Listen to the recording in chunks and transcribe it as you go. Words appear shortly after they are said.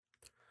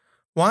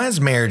Why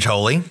is marriage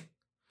holy?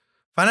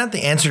 Find out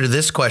the answer to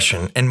this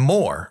question and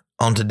more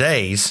on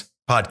today's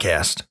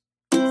podcast.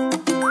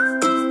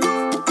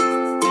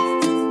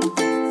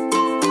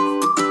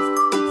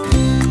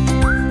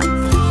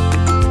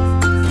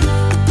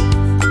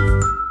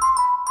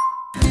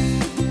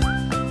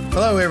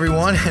 Hello,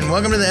 everyone, and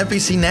welcome to the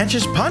FBC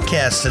Natchez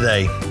podcast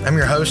today. I'm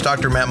your host,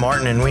 Dr. Matt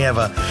Martin, and we have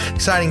an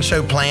exciting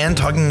show planned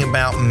talking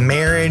about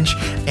marriage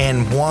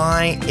and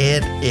why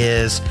it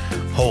is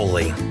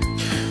holy.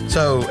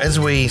 So as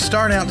we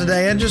start out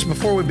today, and just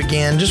before we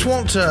begin, just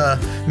want to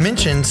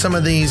mention some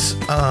of these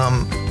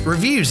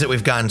reviews that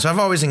we've gotten. So I've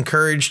always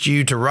encouraged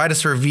you to write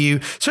us a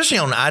review, especially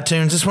on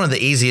iTunes. It's one of the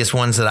easiest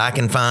ones that I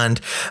can find.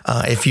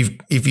 If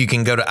you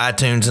can go to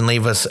iTunes and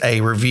leave us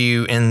a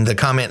review in the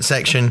comment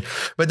section.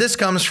 But this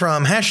comes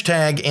from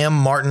hashtag M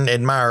Martin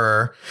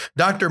Admirer.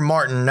 Dr.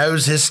 Martin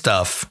knows his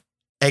stuff.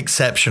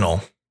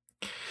 Exceptional.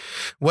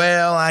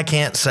 Well, I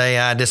can't say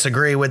I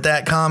disagree with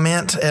that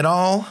comment at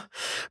all,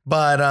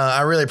 but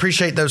I really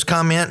appreciate those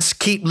comments.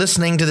 Keep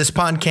listening to this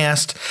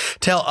podcast.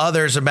 Tell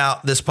others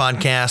about this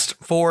podcast.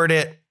 Forward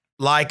it,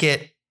 like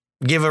it,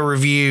 give a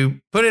review,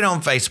 put it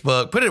on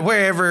Facebook, put it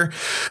wherever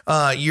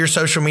your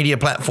social media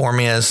platform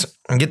is,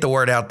 and get the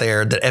word out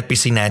there that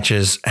FBC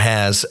Natchez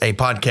has a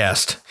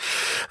podcast.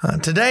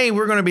 Today,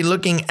 we're going to be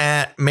looking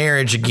at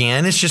marriage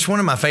again. It's just one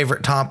of my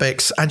favorite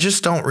topics. I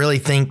just don't really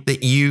think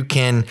that you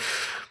can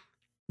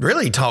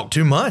really talk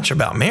too much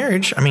about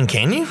marriage. I mean,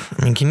 can you?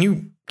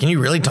 Can you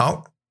really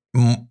talk,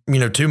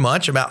 too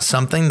much about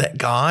something that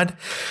God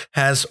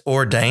has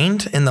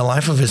ordained in the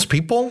life of his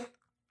people?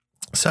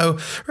 So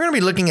we're going to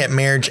be looking at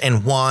marriage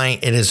and why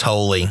it is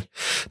holy.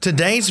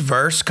 Today's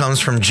verse comes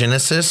from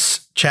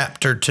Genesis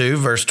chapter 2,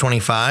 verse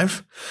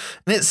 25.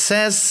 And it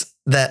says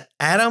that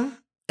Adam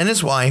and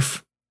his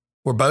wife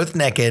were both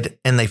naked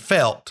and they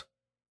felt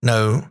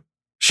no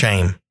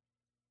shame.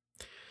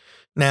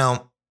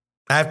 Now,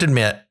 I have to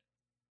admit,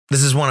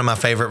 this is one of my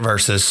favorite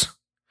verses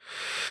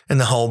in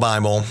the whole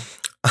Bible.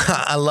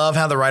 I love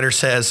how the writer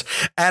says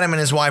Adam and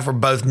his wife were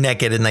both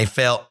naked and they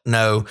felt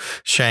no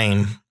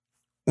shame.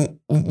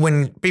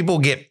 When people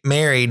get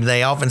married,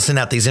 they often send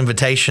out these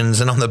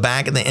invitations, and on the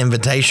back of the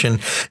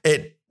invitation,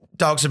 it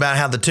talks about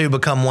how the two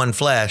become one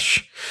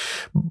flesh.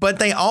 But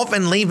they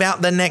often leave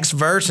out the next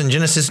verse in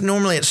Genesis.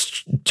 Normally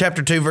it's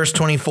chapter 2, verse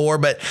 24,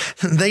 but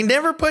they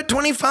never put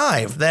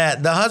 25,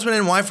 that the husband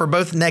and wife were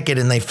both naked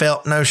and they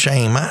felt no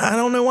shame. I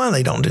don't know why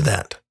they don't do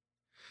that.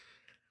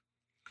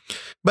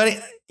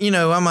 But,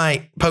 I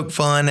might poke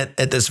fun at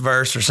this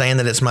verse or saying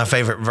that it's my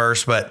favorite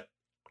verse, but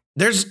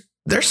there's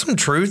some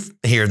truth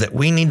here that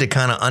we need to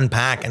kind of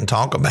unpack and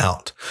talk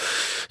about.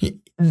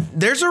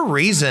 There's a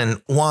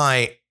reason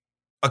why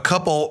a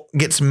couple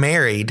gets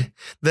married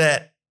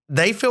that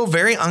they feel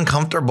very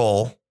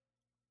uncomfortable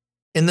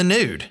in the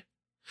nude.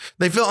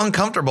 They feel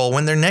uncomfortable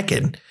when they're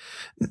naked.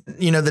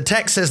 The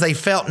text says they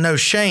felt no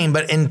shame,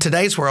 but in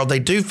today's world, they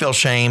do feel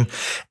shame.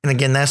 And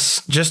again,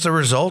 that's just a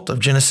result of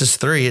Genesis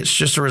 3. It's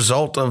just a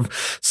result of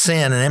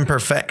sin and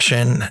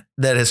imperfection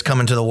that has come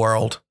into the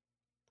world.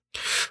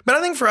 But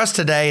I think for us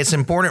today, it's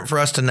important for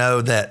us to know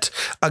that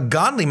a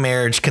godly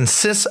marriage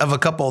consists of a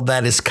couple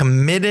that is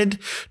committed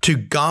to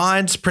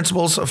God's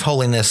principles of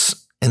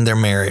holiness in their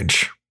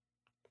marriage.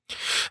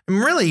 And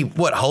really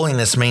what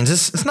holiness means,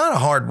 it's not a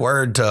hard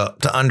word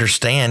to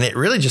understand. It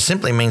really just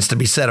simply means to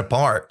be set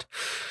apart.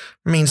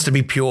 It means to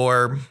be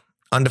pure,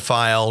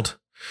 undefiled.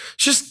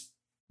 It's just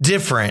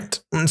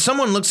different. When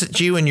someone looks at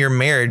you in your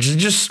marriage, you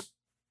just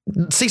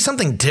see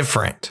something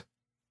different.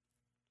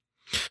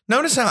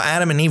 Notice how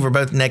Adam and Eve were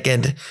both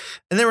naked,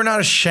 and they were not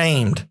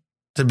ashamed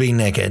to be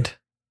naked.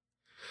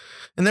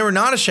 And they were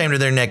not ashamed of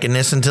their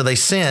nakedness until they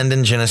sinned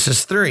in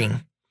Genesis 3.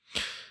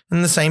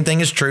 And the same thing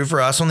is true for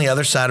us on the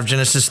other side of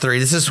Genesis 3.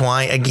 This is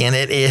why, again,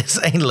 it is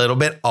a little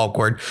bit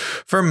awkward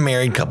for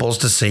married couples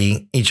to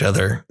see each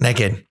other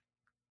naked.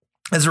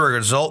 As a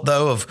result,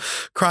 though,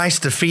 of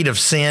Christ's defeat of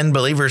sin,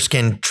 believers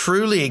can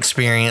truly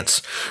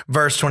experience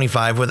verse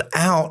 25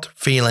 without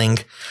feeling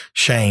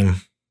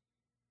shame.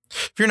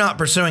 If you're not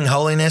pursuing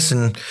holiness,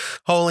 and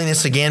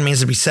holiness again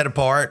means to be set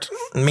apart,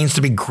 it means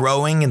to be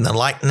growing in the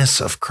likeness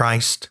of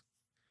Christ.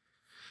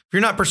 If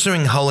you're not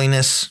pursuing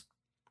holiness,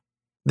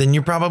 then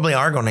you probably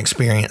are going to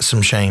experience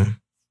some shame.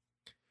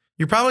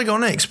 You're probably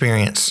going to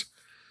experience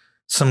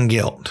some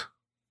guilt.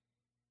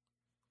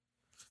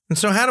 And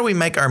so how do we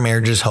make our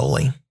marriages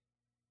holy?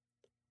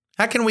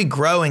 How can we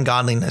grow in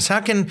godliness?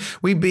 How can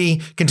we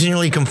be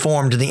continually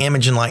conformed to the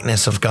image and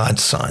likeness of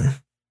God's Son?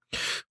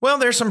 Well,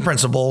 there's some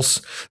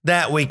principles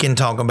that we can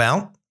talk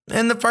about.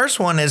 And the first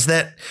one is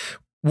that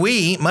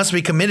we must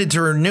be committed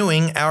to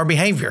renewing our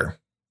behavior.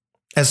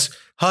 As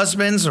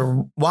husbands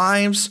or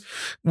wives,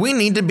 we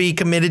need to be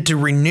committed to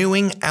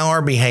renewing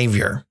our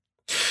behavior.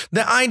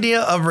 The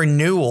idea of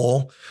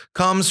renewal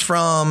comes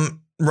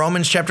from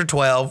Romans chapter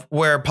 12,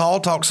 where Paul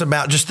talks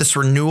about just this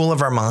renewal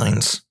of our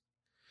minds,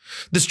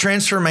 this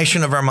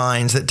transformation of our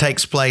minds that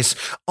takes place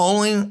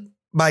only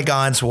by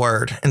God's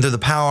word and through the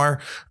power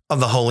of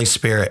the Holy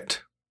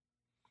Spirit.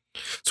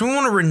 So we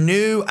want to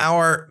renew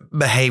our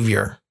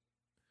behavior.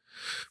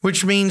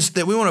 which means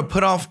that we want to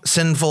put off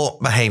sinful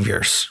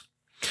behaviors,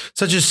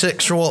 such as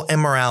sexual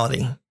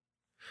immorality,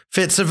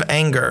 fits of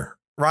anger,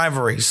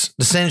 rivalries,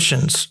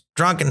 dissensions,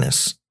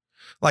 drunkenness,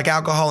 like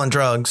alcohol and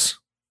drugs.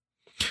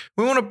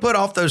 We want to put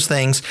off those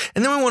things,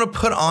 and then we want to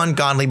put on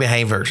godly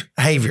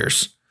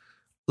behaviors,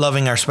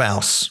 loving our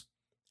spouse,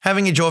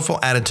 having a joyful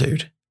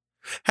attitude,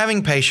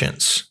 having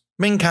patience,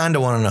 being kind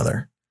to one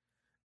another,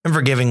 and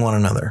forgiving one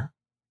another.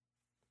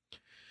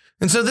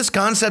 And so this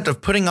concept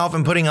of putting off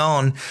and putting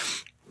on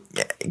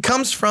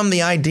comes from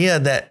the idea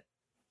that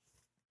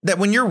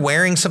when you're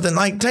wearing something,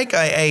 like take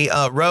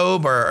a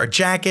robe or a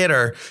jacket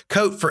or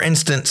coat, for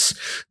instance,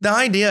 the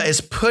idea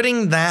is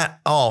putting that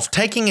off,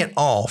 taking it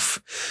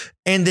off,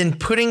 and then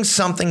putting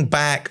something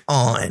back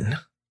on.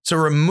 So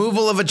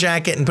removal of a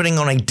jacket and putting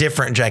on a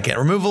different jacket,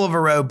 removal of a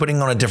robe,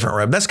 putting on a different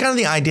robe. That's kind of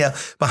the idea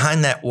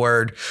behind that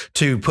word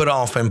to put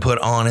off and put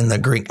on in the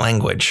Greek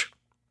language.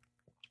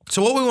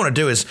 So what we want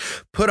to do is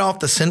put off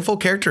the sinful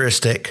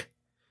characteristic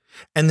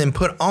and then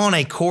put on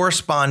a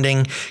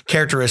corresponding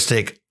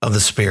characteristic of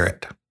the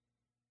Spirit.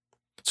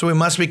 So we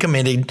must be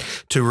committed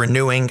to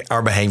renewing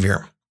our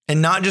behavior,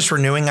 and not just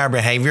renewing our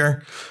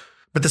behavior,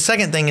 but the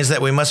second thing is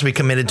that we must be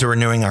committed to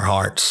renewing our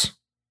hearts.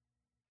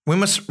 We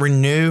must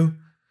renew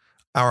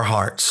our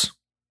hearts.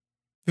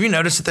 Have you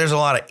noticed that there's a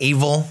lot of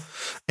evil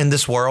in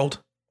this world?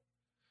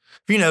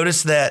 Have you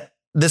noticed that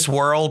this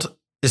world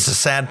is a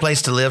sad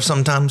place to live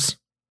sometimes?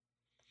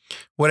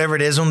 Whatever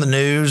it is on the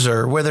news,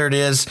 or whether it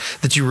is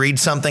that you read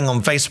something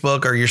on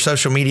Facebook or your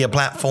social media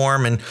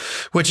platform, and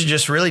which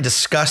just really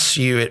disgusts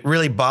you, it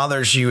really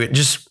bothers you, it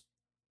just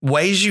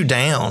weighs you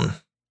down.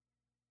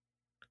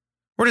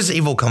 Where does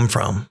evil come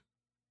from?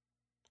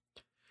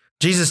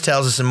 Jesus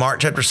tells us in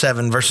Mark chapter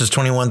 7, verses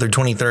 21 through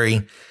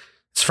 23,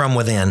 it's from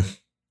within.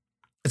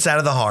 It's out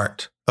of the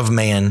heart of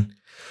man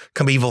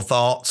come evil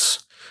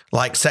thoughts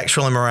like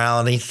sexual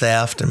immorality,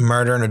 theft, and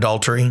murder and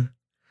adultery,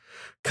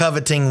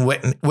 coveting,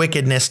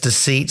 wickedness,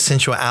 deceit,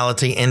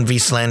 sensuality, envy,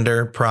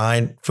 slander,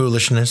 pride,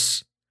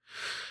 foolishness.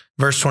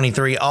 Verse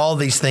 23, all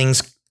these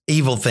things,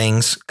 evil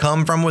things,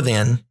 come from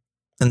within,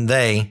 and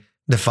they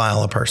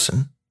defile a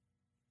person.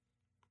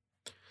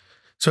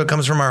 So it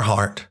comes from our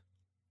heart.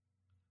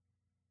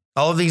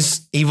 All of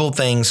these evil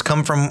things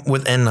come from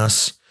within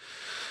us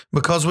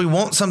because we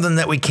want something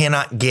that we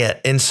cannot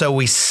get, and so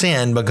we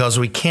sin because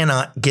we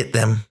cannot get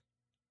them.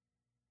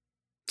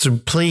 So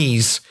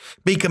please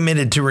be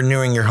committed to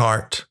renewing your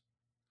heart.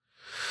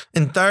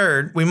 And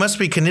third, we must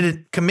be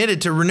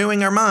committed to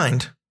renewing our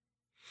mind.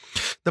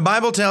 The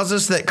Bible tells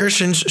us that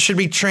Christians should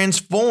be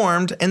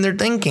transformed in their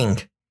thinking.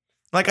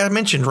 Like I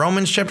mentioned,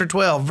 Romans chapter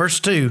 12,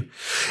 verse 2,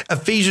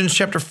 Ephesians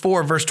chapter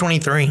 4, verse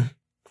 23,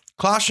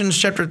 Colossians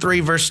chapter 3,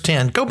 verse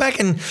 10. Go back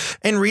and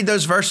read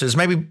those verses.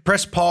 Maybe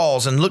press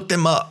pause and look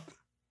them up.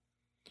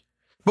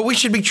 But we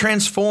should be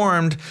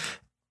transformed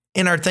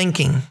in our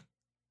thinking.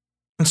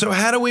 And so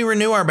how do we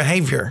renew our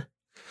behavior?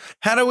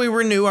 How do we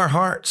renew our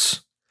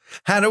hearts?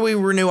 How do we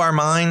renew our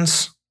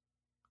minds?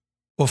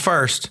 Well,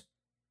 first,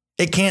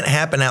 it can't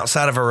happen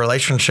outside of a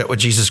relationship with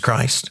Jesus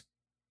Christ.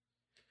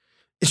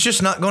 It's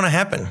just not going to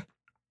happen.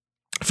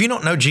 If you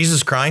don't know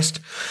Jesus Christ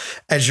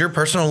as your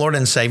personal Lord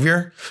and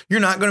Savior, you're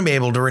not going to be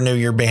able to renew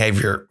your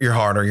behavior, your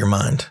heart, or your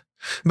mind,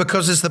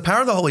 because it's the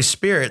power of the Holy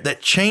Spirit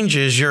that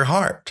changes your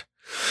heart.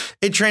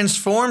 It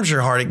transforms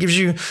your heart. It gives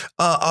you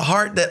a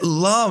heart that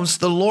loves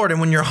the Lord.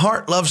 And when your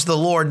heart loves the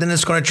Lord, then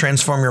it's going to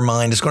transform your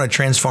mind. It's going to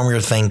transform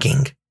your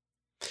thinking.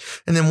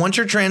 And then once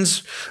your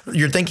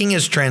thinking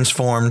is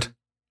transformed,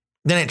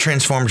 then it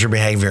transforms your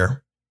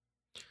behavior.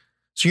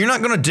 So you're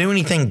not going to do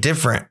anything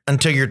different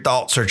until your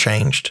thoughts are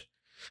changed.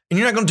 And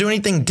you're not going to do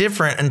anything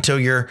different until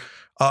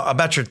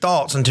about your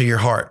thoughts until your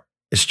heart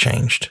is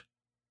changed.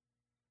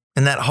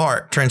 And that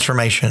heart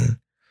transformation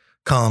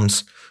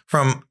comes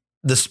from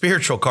the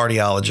spiritual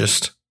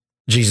cardiologist,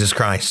 Jesus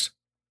Christ.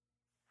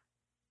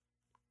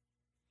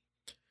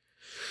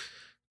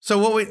 So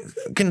what we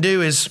can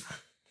do is,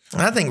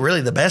 I think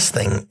really the best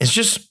thing is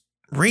just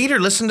read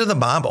or listen to the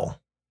Bible.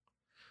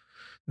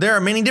 There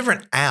are many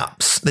different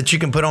apps that you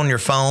can put on your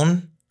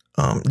phone.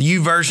 The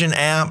YouVersion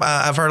app,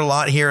 I've heard a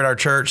lot here at our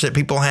church that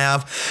people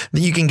have,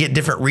 that you can get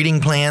different reading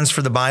plans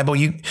for the Bible.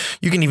 You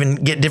can even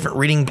get different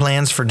reading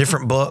plans for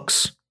different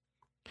books.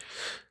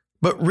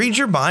 But read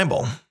your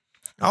Bible.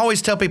 I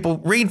always tell people,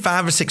 read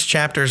 5 or 6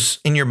 chapters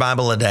in your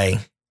Bible a day.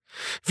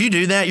 If you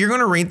do that, you're going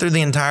to read through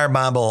the entire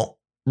Bible,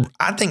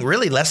 I think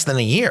really less than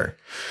a year.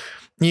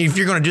 If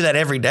you're going to do that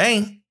every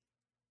day.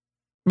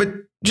 But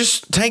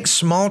just take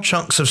small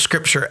chunks of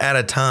scripture at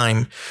a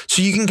time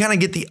so you can kind of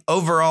get the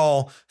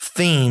overall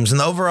themes and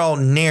the overall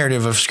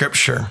narrative of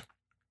scripture.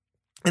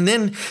 And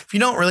then if you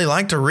don't really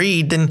like to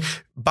read, then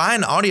buy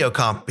an audio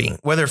copy,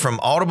 whether from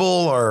Audible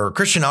or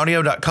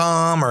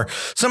christianaudio.com or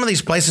some of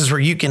these places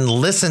where you can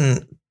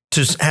listen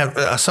to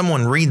have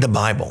someone read the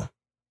Bible.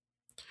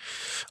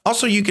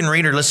 Also, you can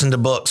read or listen to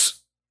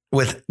books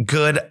with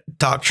good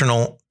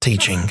doctrinal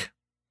teaching.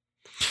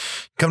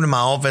 Come to my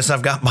office.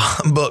 I've got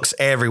books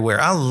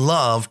everywhere. I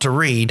love to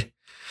read.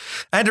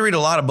 I had to read a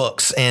lot of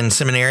books in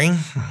seminary.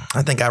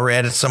 I think I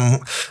read at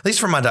least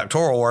for my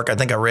doctoral work, I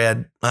think I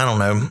read,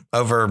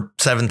 over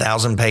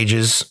 7,000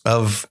 pages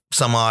of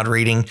some odd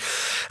reading,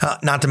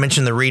 not to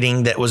mention the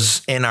reading that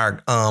was in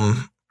our,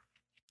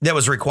 that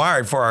was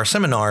required for our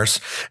seminars.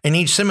 In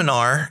each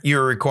seminar, you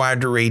were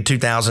required to read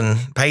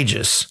 2,000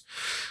 pages.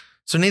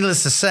 So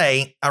needless to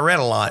say, I read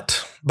a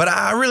lot, but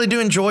I really do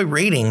enjoy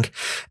reading.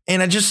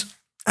 And I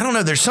don't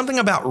know, there's something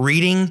about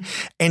reading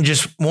and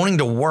just wanting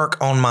to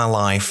work on my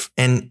life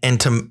and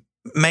to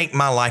make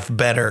my life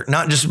better,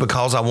 not just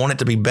because I want it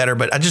to be better,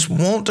 but I just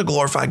want to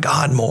glorify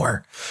God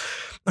more.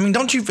 I mean,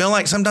 don't you feel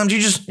like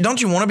sometimes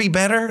don't you want to be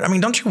better? I mean,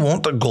 don't you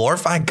want to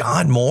glorify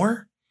God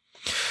more?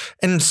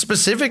 And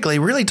specifically,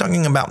 really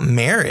talking about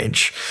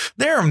marriage,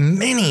 there are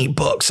many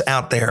books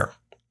out there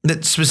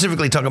that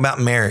specifically talk about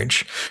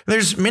marriage.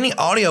 There's many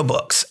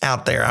audiobooks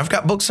out there. I've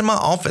got books in my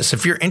office.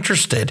 If you're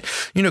interested,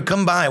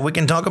 come by. We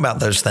can talk about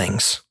those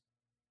things.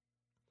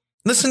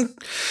 Listen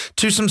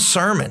to some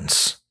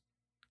sermons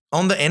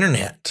on the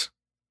internet.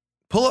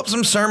 Pull up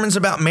some sermons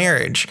about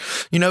marriage.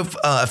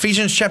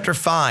 Ephesians chapter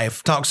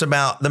 5 talks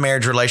about the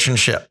marriage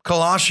relationship.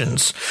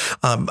 Colossians,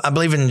 I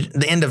believe in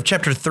the end of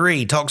chapter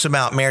 3, talks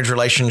about marriage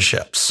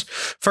relationships.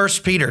 1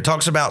 Peter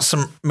talks about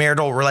some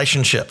marital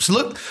relationships.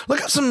 Look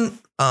at some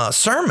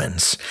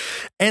sermons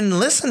and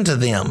listen to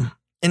them.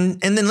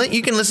 And then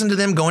you can listen to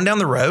them going down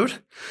the road.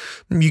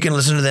 You can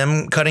listen to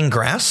them cutting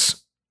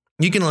grass.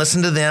 You can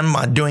listen to them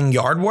doing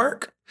yard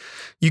work.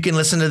 You can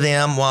listen to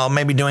them while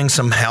maybe doing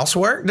some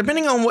housework,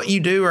 depending on what you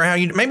do or how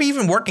you, maybe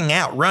even working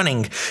out,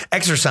 running,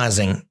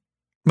 exercising.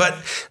 But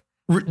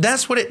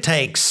that's what it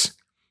takes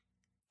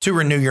to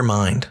renew your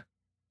mind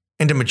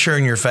and to mature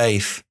in your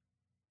faith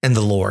in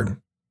the Lord.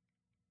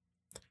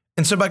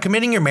 And so by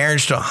committing your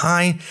marriage to a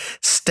high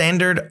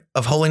standard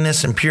of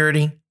holiness and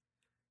purity,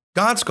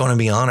 God's going to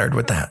be honored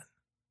with that.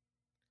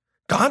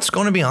 God's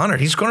going to be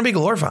honored. He's going to be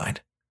glorified.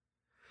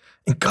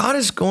 And God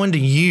is going to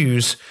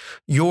use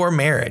your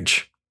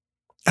marriage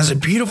as a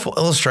beautiful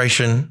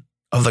illustration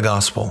of the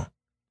gospel.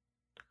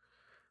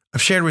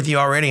 I've shared with you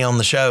already on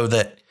the show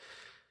that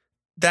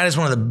is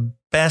one of the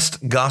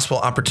best gospel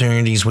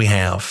opportunities we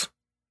have.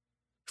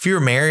 If you're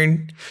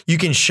married, you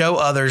can show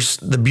others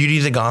the beauty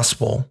of the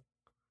gospel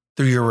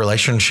through your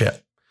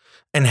relationship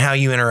and how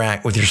you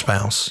interact with your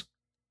spouse.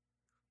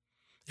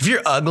 If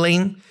you're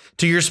ugly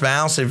to your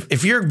spouse,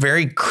 if you're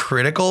very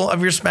critical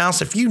of your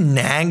spouse, if you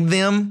nag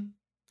them,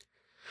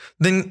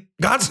 then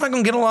God's not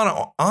going to get a lot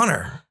of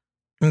honor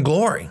and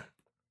glory.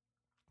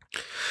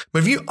 But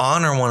if you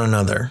honor one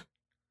another,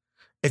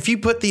 if you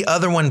put the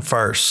other one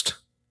first,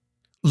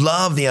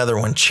 love the other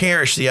one,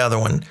 cherish the other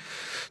one,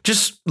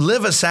 just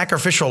live a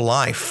sacrificial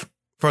life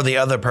for the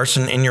other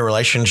person in your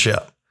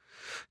relationship,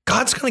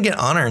 God's going to get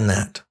honor in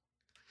that.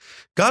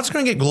 God's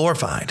going to get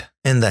glorified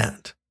in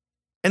that.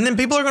 And then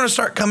people are going to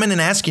start coming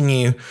and asking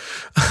you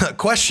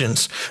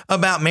questions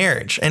about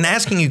marriage and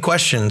asking you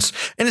questions.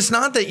 And it's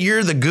not that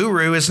you're the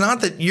guru. It's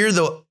not that you're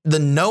the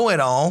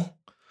know-it-all.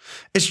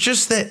 It's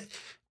just that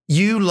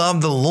you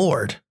love the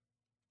Lord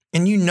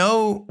and you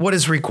know what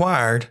is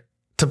required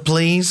to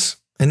please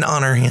and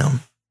honor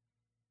him.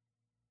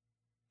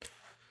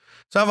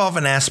 So I've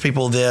often asked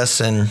people this,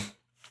 and,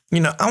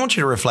 I want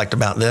you to reflect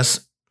about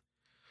this.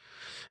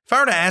 If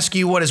I were to ask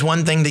you what is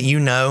one thing that you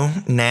know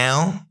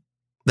now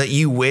that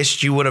you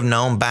wished you would have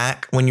known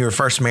back when you were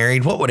first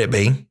married, what would it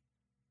be?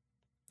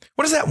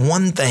 What is that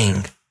one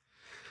thing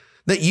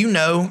that you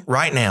know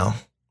right now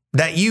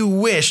that you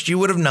wished you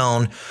would have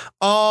known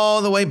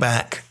all the way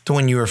back to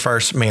when you were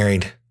first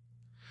married?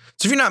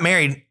 So if you're not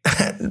married,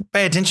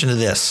 pay attention to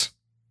this.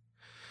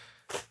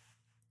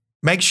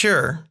 Make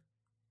sure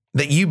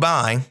that you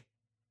buy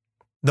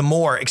the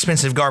more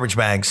expensive garbage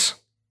bags.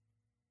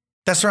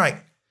 That's right.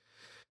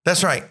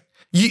 That's right.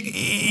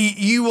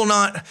 You will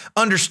not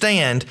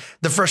understand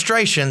the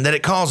frustration that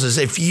it causes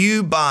if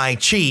you buy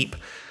cheap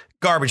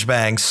garbage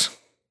bags.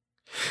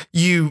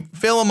 You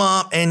fill them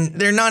up and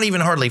they're not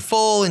even hardly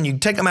full, and you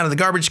take them out of the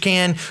garbage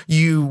can,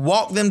 you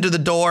walk them to the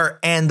door,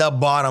 and the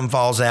bottom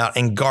falls out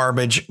and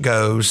garbage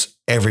goes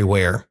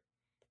everywhere.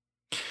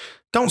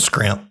 Don't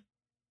scrimp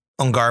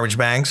on garbage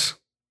bags.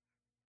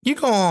 You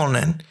go on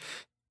and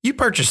you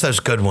purchase those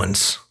good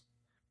ones.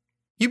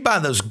 You buy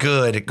those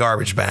good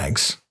garbage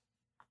bags.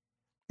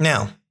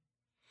 Now,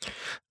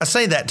 I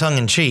say that tongue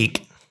in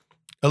cheek,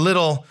 a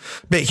little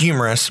bit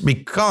humorous,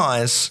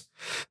 because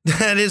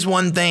that is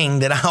one thing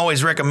that I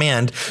always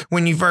recommend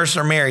when you first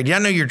are married. I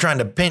know you're trying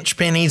to pinch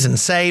pennies and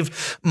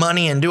save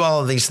money and do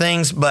all of these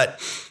things, but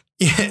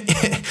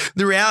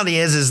the reality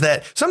is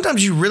that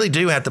sometimes you really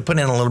do have to put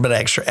in a little bit of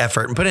extra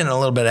effort and put in a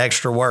little bit of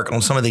extra work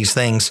on some of these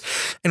things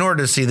in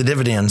order to see the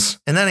dividends.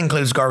 And that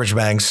includes garbage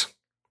bags.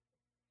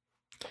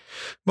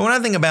 But when I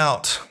think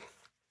about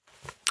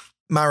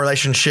my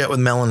relationship with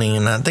Melanie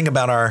and I think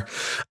about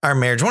our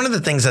marriage, one of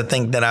the things I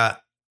think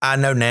that I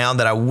know now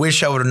that I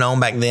wish I would have known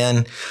back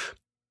then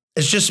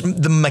is just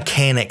the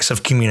mechanics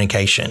of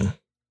communication.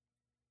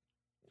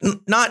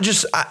 Not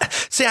just,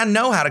 I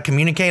know how to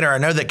communicate, or I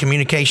know that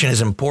communication is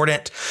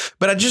important,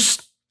 but I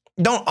just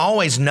don't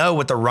always know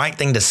what the right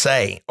thing to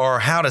say or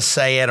how to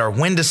say it or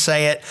when to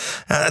say it.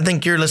 I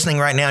think you're listening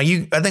right now.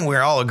 I think we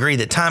all agree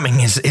that timing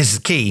is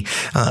key.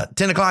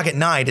 10 o'clock at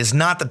night is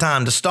not the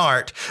time to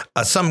start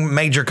some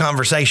major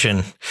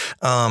conversation.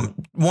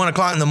 1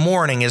 o'clock in the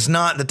morning is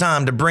not the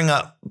time to bring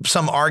up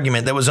some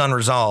argument that was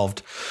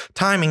unresolved.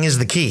 Timing is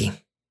the key.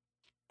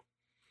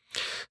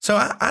 So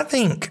I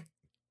think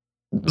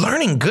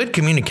learning good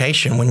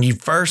communication when you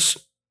first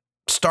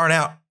start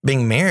out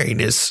being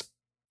married is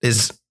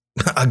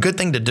a good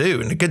thing to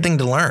do and a good thing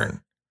to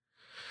learn.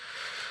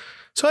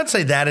 So I'd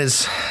say that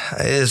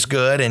is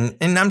good. And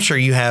I'm sure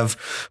you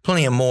have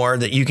plenty of more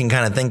that you can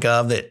kind of think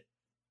of that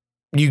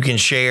you can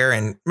share.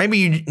 And maybe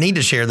you need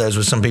to share those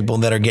with some people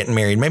that are getting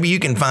married. Maybe you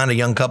can find a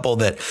young couple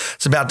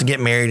that's about to get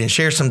married and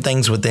share some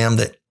things with them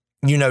that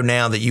you know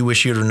now that you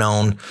wish you'd have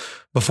known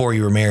before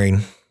you were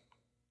married.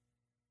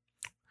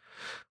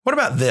 What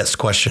about this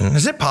question?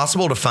 Is it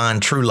possible to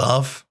find true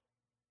love?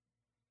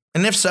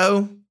 And if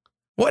so,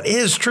 what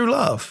is true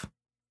love?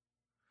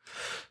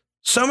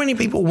 So many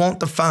people want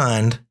to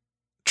find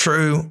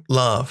true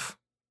love.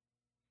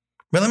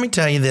 But let me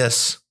tell you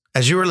this,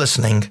 as you are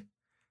listening,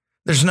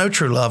 there's no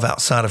true love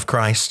outside of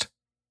Christ.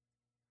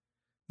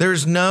 There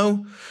is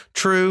no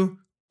true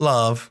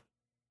love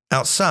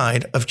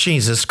outside of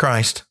Jesus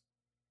Christ.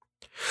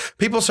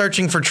 People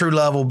searching for true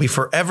love will be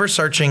forever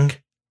searching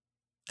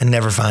and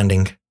never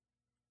finding.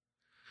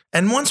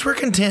 And once we're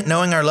content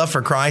knowing our love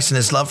for Christ and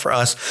his love for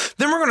us,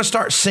 then we're going to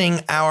start seeing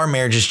our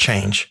marriages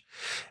change.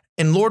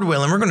 And Lord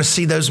willing, we're going to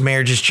see those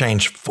marriages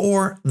change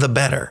for the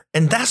better.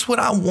 And that's what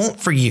I want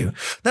for you.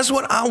 That's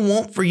what I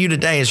want for you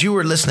today as you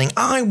are listening.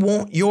 I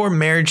want your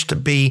marriage to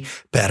be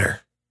better.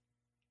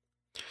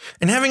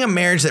 And having a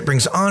marriage that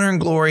brings honor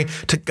and glory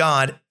to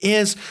God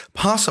is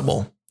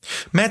possible.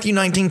 Matthew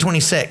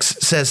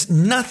 19:26 says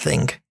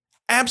nothing,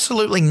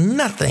 absolutely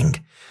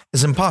nothing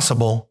is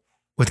impossible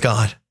with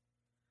God.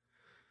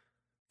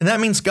 And that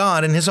means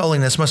God and his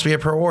holiness must be a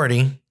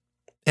priority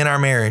in our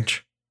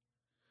marriage.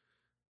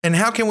 And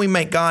how can we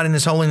make God and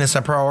his holiness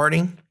a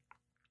priority?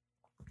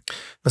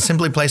 By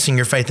simply placing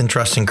your faith and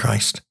trust in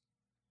Christ.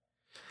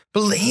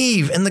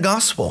 Believe in the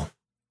gospel.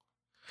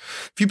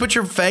 If you put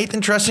your faith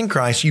and trust in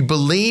Christ, you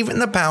believe in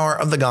the power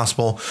of the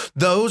gospel.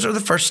 Those are the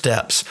first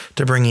steps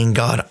to bringing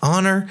God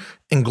honor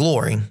and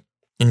glory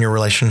in your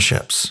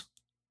relationships.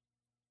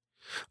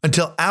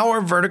 Until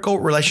our vertical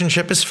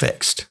relationship is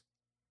fixed,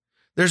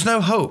 there's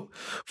no hope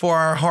for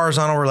our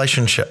horizontal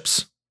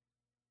relationships.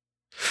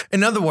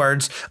 In other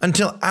words,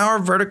 until our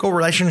vertical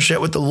relationship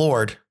with the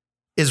Lord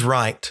is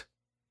right,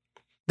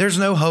 there's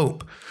no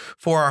hope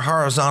for our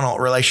horizontal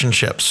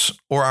relationships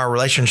or our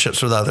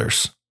relationships with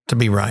others to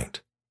be right.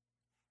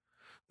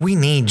 We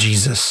need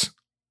Jesus,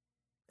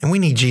 and we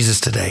need Jesus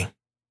today.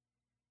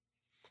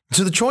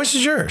 So the choice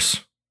is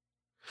yours.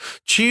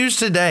 Choose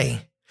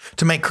today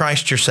to make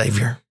Christ your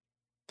Savior.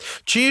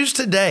 Choose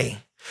today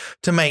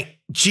to make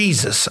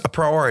Jesus a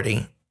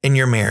priority in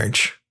your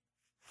marriage.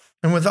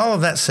 And with all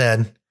of that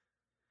said,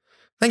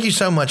 thank you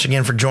so much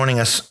again for joining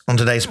us on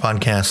today's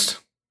podcast.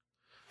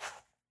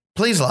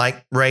 Please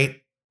like,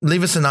 rate,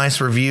 leave us a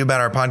nice review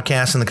about our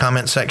podcast in the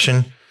comment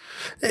section.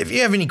 If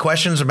you have any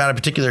questions about a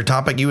particular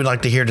topic you would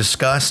like to hear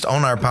discussed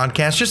on our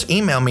podcast, just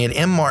email me at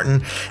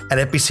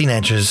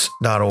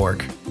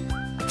mmartin@fbcnatchez.org.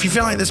 If you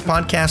feel like this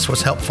podcast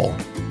was helpful,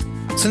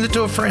 send it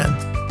to a friend.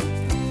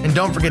 And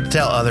don't forget to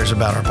tell others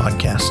about our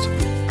podcast.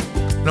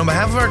 And on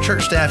behalf of our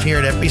church staff here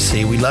at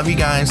FBC, we love you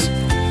guys.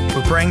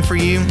 We're praying for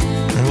you,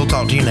 and we'll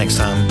talk to you next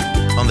time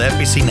on the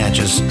FBC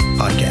Natchez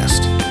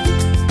podcast.